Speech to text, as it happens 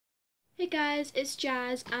guys, it's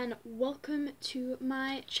Jazz and welcome to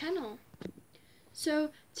my channel.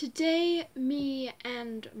 So today me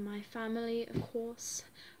and my family, of course,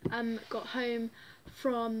 got home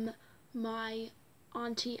from my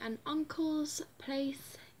auntie and uncle's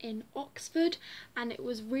place in Oxford, and it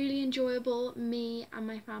was really enjoyable. Me and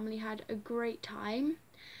my family had a great time,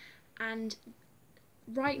 and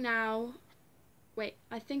right now,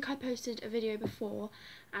 I think I posted a video before,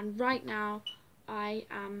 and right now I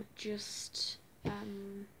am just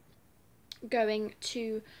going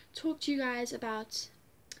to talk to you guys about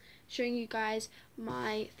showing you guys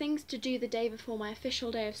my things to do the day before my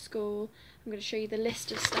official day of school. I'm going to show you the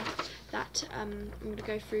list of stuff that I'm going to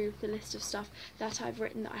go through the list of stuff that I've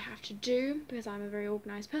written that I have to do, because I'm a very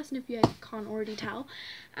organised person, if you can't already tell.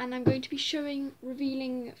 And I'm going to be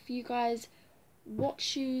revealing for you guys what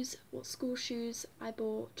school shoes I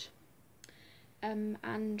bought,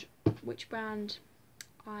 and which brand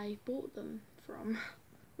I bought them from,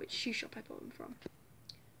 which shoe shop I bought them from.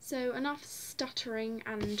 So enough stuttering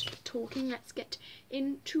and talking, let's get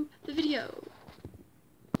into the video.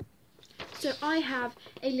 So I have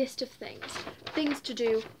a list of things to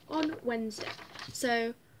do on Wednesday.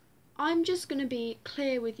 So I'm just going to be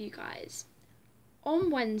clear with you guys. On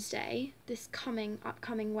Wednesday, this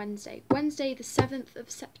upcoming Wednesday the 7th of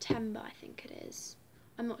September, I think it is.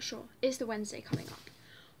 I'm not sure. It's the Wednesday coming up.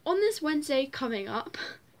 On this Wednesday coming up,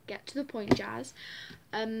 get to the point, Jazz,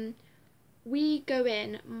 we go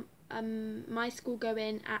in, my school go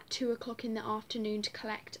in at 2 o'clock in the afternoon to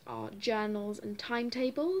collect our journals and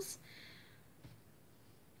timetables.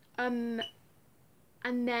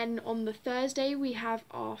 And then on the Thursday we have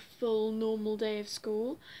our full normal day of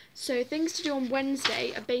school. So things to do on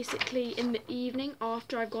Wednesday are basically in the evening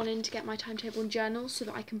after I've gone in to get my timetable and journals, so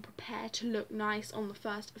that I can prepare to look nice on the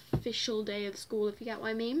first official day of school, if you get what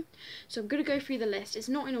I mean. So I'm going to go through the list. It's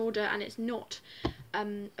not in order and it's not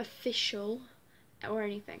official or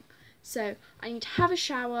anything. So I need to have a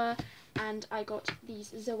shower, and I got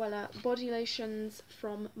these Zoella body lotions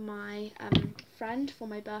from my friend for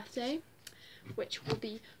my birthday, which will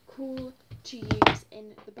be cool to use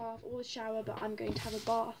in the bath or the shower, but I'm going to have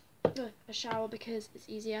a shower because it's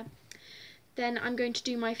easier. Then I'm going to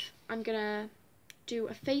do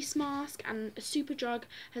a face mask, and a Superdrug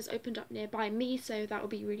has opened up nearby me, so that will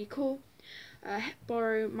be really cool.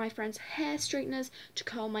 Borrow my friend's hair straighteners to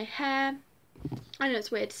curl my hair. I know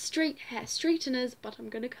it's weird, hair straighteners, but I'm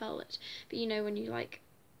going to curl it. But you know when you like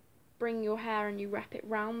bring your hair and you wrap it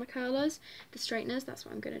round the straighteners, that's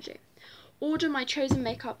what I'm going to do. Order my chosen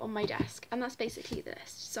makeup on my desk, and that's basically the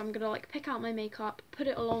list. So I'm going to pick out my makeup, put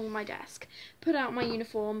it along my desk, put out my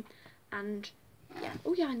uniform, and yeah.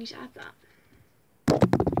 Oh yeah, I need to add that.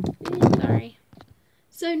 Sorry.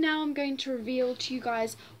 So now I'm going to reveal to you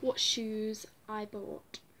guys what shoes I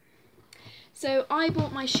bought. So I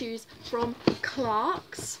bought my shoes from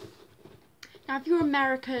Clarks. Now if you're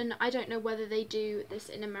American, I don't know whether they do this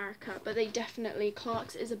in America, but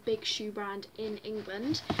Clarks is a big shoe brand in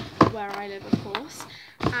England, where I live of course,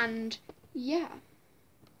 and yeah.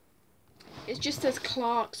 It just says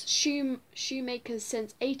Clarks shoemakers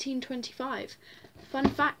since 1825. Fun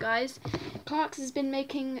fact, guys, Clarks has been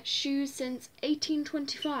making shoes since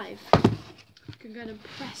 1825. You can go and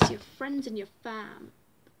impress your friends and your fam.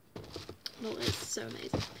 Oh, it's so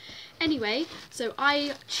amazing. Anyway, so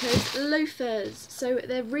I chose loafers. So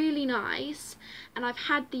they're really nice, and I've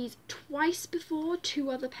had these twice before, 2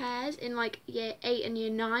 other pairs in year 8 and year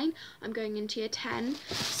 9. I'm going into year 10,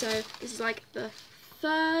 so this is the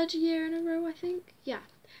 3rd year in a row, I think. Yeah,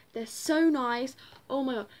 they're so nice. Oh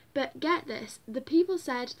my god. But get this, the people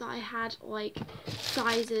said that I had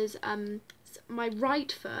sizes, my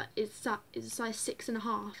right foot is a size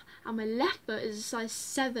 6.5, and my left foot is a size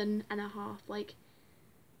 7.5.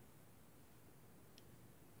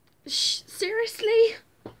 Seriously?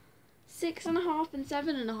 6.5 and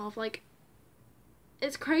 7.5,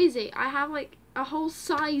 it's crazy. I have a whole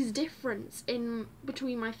size difference in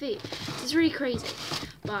between my feet. It's really crazy,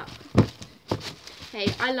 but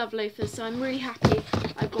hey, I love loafers, so I'm really happy.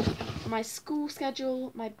 I've got my school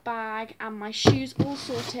schedule, my bag, and my shoes all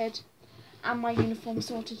sorted, and my uniform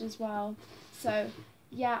sorted as well. So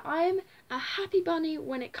yeah, I'm a happy bunny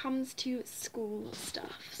when it comes to school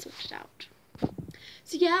stuff sorted out.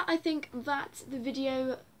 So yeah, I think that's the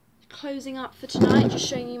video closing up for tonight, just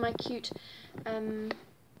showing you my cute, oh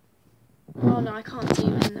no, I can't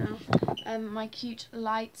zoom in now, my cute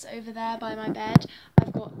lights over there by my bed.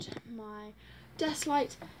 I've got my desk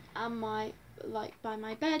light and my light by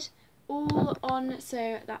my bed all on,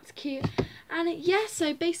 so that's cute. And yeah,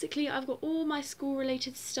 so basically I've got all my school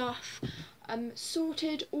related stuff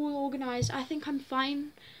sorted, all organised. I think I'm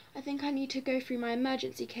fine. I think I need to go through my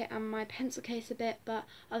emergency kit and my pencil case a bit, but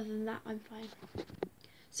other than that I'm fine.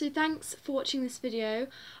 So thanks for watching this video.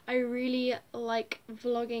 I really like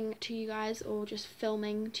vlogging to you guys, or just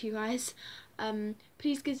filming to you guys.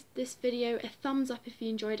 Please give this video a thumbs up if you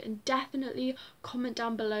enjoyed, and definitely comment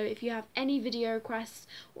down below if you have any video requests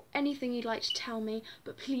or anything you'd like to tell me,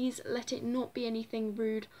 but please let it not be anything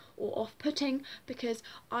rude or off-putting, because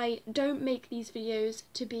I don't make these videos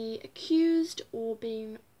to be accused or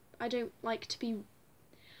being, I don't make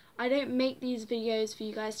these videos for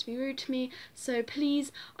you guys to be rude to me, so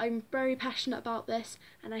please, I'm very passionate about this,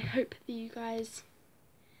 and I hope that you guys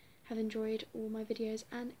have enjoyed all my videos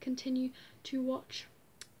and continue to watch.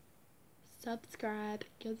 Subscribe,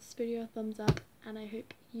 give this video a thumbs up, and I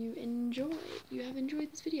hope you have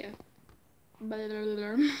enjoyed this video.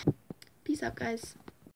 Peace out, guys.